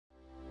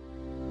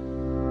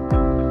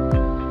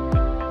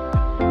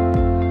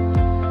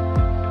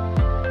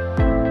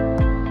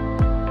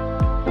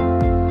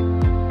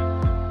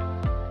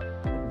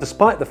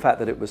despite the fact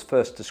that it was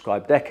first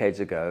described decades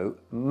ago,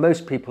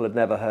 most people had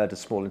never heard of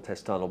small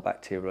intestinal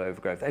bacterial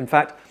overgrowth. In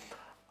fact,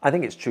 I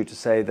think it's true to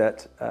say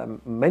that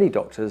many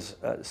doctors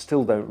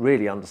still don't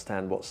really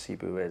understand what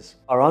Sibo is.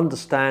 Our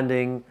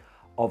understanding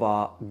of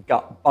our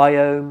gut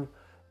biome,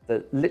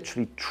 the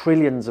literally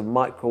trillions of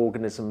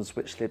microorganisms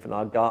which live in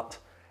our gut,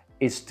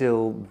 is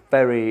still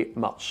very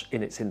much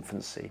in its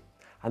infancy.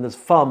 And there's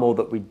far more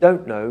that we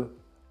don't know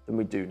than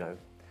we do know.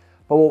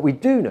 But what we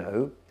do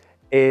know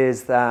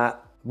is that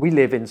we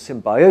live in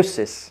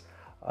symbiosis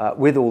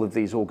with all of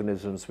these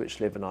organisms which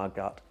live in our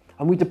gut,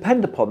 and we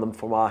depend upon them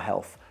for our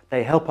health.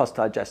 They help us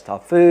digest our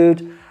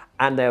food,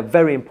 and they are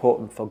very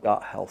important for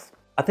gut health.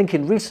 I think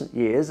in recent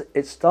years,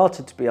 it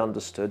started to be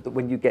understood that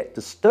when you get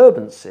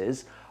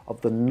disturbances of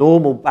the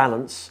normal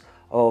balance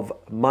of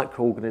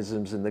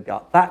microorganisms in the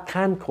gut, that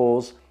can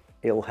cause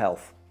ill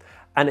health,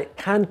 and it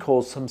can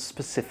cause some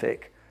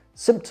specific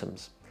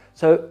symptoms.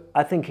 So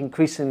I think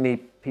increasingly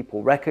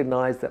people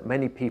recognize that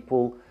many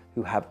people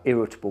who have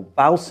irritable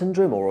bowel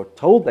syndrome or are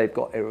told they've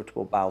got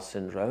irritable bowel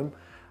syndrome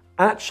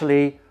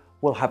actually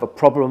will have a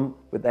problem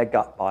with their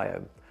gut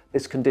biome,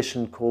 this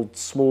condition called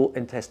small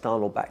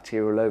intestinal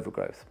bacterial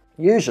overgrowth.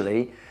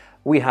 Usually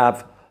we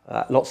have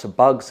lots of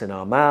bugs in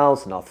our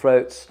mouths and our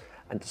throats,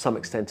 and to some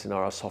extent in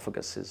our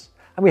esophaguses.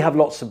 And we have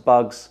lots of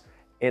bugs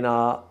in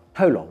our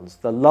colons,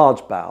 the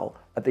large bowel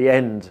at the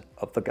end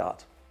of the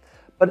gut.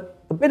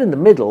 But the bit in the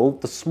middle,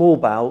 the small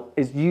bowel,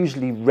 is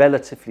usually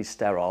relatively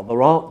sterile.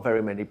 There aren't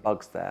very many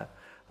bugs there.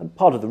 And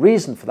part of the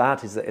reason for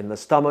that is that in the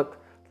stomach,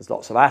 there's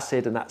lots of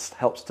acid, and that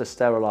helps to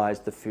sterilize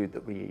the food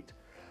that we eat.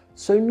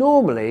 So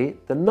normally,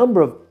 the number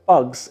of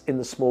bugs in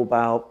the small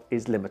bowel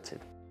is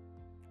limited.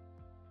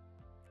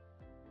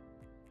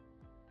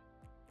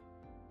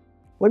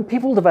 When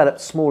people develop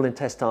small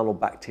intestinal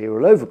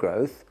bacterial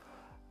overgrowth,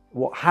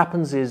 what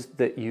happens is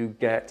that you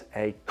get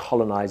a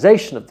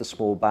colonization of the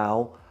small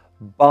bowel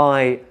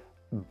by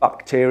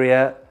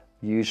bacteria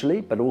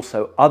usually, but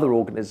also other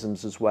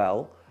organisms as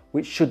well,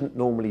 which shouldn't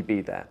normally be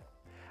there.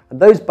 And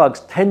those bugs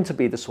tend to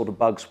be the sort of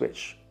bugs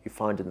which you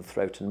find in the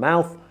throat and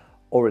mouth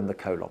or in the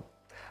colon.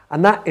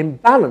 And that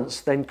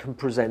imbalance then can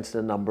present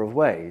in a number of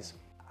ways.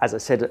 As I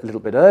said a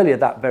little bit earlier,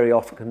 that very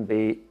often can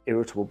be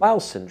irritable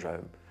bowel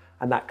syndrome,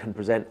 and that can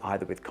present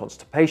either with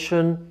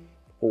constipation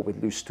or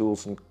with loose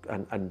stools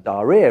and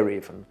diarrhea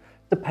even,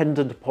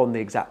 dependent upon the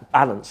exact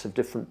balance of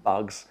different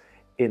bugs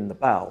in the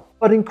bowel.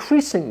 But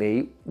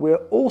increasingly,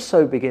 we're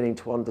also beginning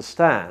to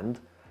understand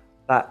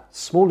that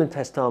small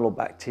intestinal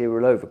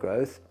bacterial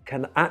overgrowth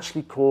can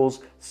actually cause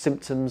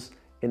symptoms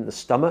in the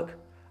stomach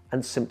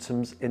and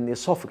symptoms in the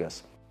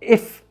esophagus.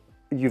 If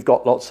you've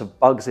got lots of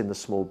bugs in the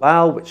small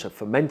bowel which are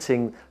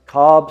fermenting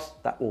carbs,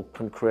 that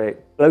can create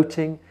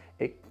bloating.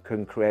 It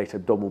can create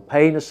abdominal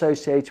pain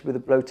associated with the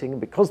bloating,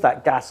 and because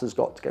that gas has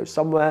got to go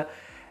somewhere,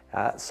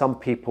 some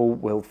people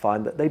will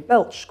find that they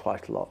belch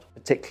quite a lot,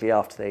 particularly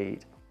after they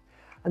eat.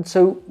 And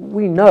so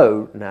we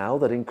know now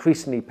that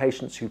increasingly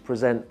patients who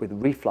present with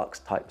reflux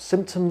type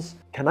symptoms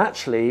can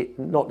actually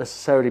not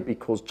necessarily be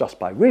caused just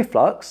by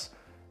reflux,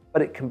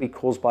 but it can be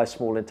caused by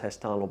small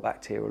intestinal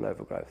bacterial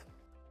overgrowth.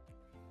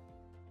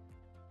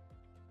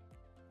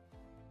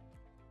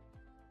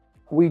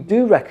 We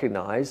do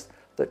recognize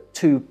that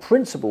two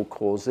principal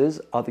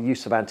causes are the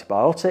use of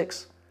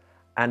antibiotics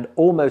and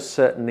almost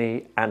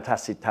certainly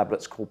antacid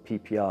tablets called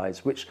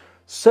PPIs, which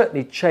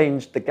certainly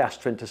changed the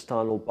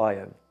gastrointestinal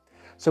biome.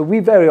 So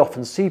we very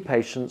often see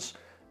patients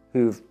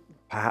who've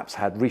perhaps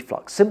had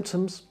reflux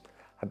symptoms,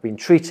 have been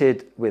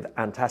treated with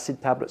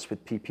antacid tablets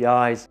with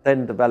PPIs,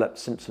 then develop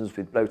symptoms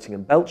with bloating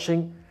and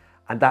belching,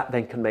 and that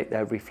then can make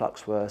their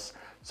reflux worse.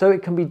 So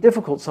it can be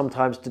difficult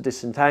sometimes to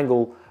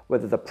disentangle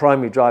whether the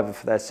primary driver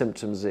for their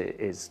symptoms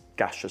is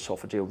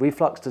gastroesophageal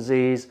reflux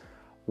disease,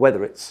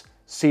 whether it's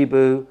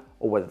Sibo,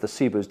 or whether the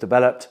Sibo is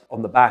developed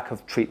on the back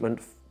of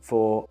treatment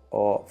for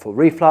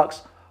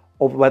reflux,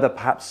 or whether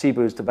perhaps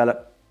Sibo is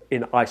developed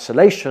in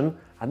isolation,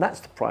 and that's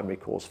the primary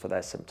cause for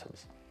their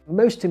symptoms.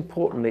 Most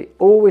importantly,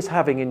 always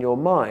having in your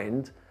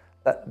mind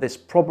that this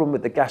problem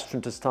with the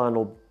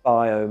gastrointestinal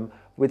biome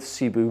with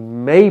Sibo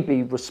may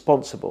be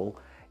responsible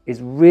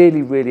is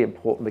really, really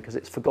important, because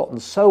it's forgotten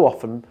so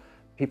often.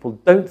 People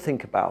don't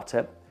think about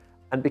it,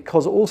 and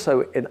because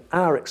also in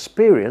our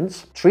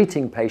experience,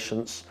 treating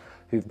patients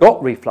who've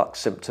got reflux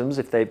symptoms,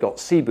 if they've got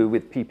Sibo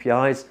with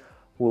PPIs,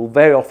 will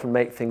very often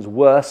make things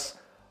worse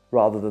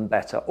rather than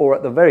better, or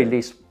at the very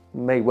least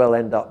may well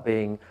end up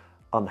being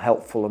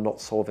unhelpful and not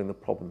solving the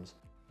problems.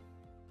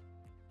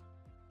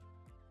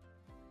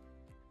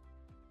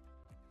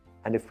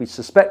 And if we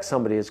suspect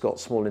somebody has got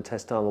small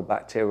intestinal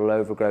bacterial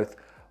overgrowth,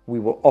 we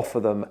will offer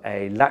them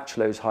a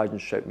lactulose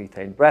hydrogen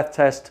methane breath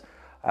test,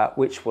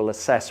 which will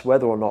assess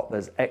whether or not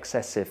there's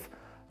excessive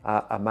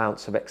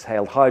amounts of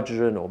exhaled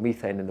hydrogen or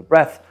methane in the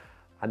breath,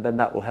 and then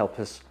that will help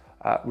us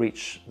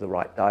reach the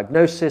right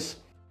diagnosis.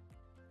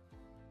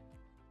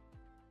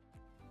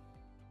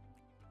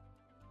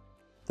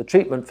 The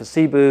treatment for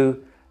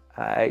Sibo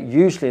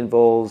usually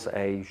involves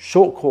a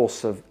short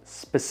course of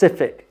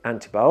specific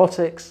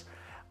antibiotics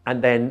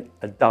and then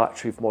a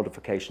dietary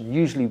modification,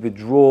 usually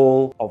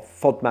withdrawal of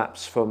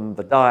FODMAPs from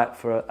the diet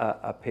for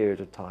a period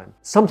of time.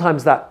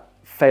 Sometimes that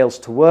fails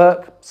to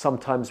work.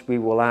 Sometimes we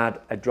will add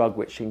a drug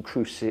which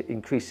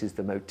increases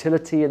the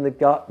motility in the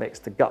gut, makes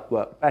the gut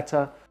work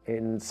better.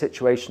 In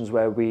situations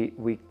where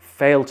we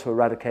fail to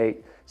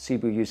eradicate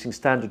Sibo using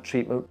standard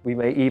treatment, we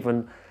may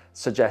even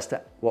suggest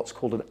what's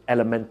called an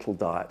elemental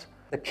diet.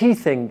 The key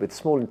thing with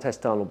small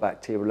intestinal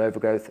bacterial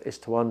overgrowth is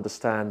to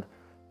understand,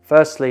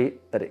 firstly,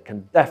 that it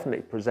can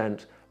definitely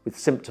present with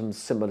symptoms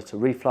similar to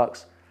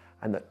reflux,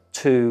 and that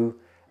two,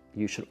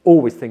 you should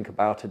always think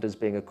about it as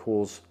being a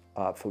cause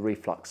for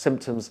reflux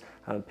symptoms,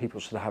 and people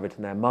should have it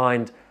in their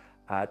mind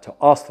to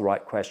ask the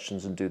right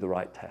questions and do the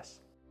right tests.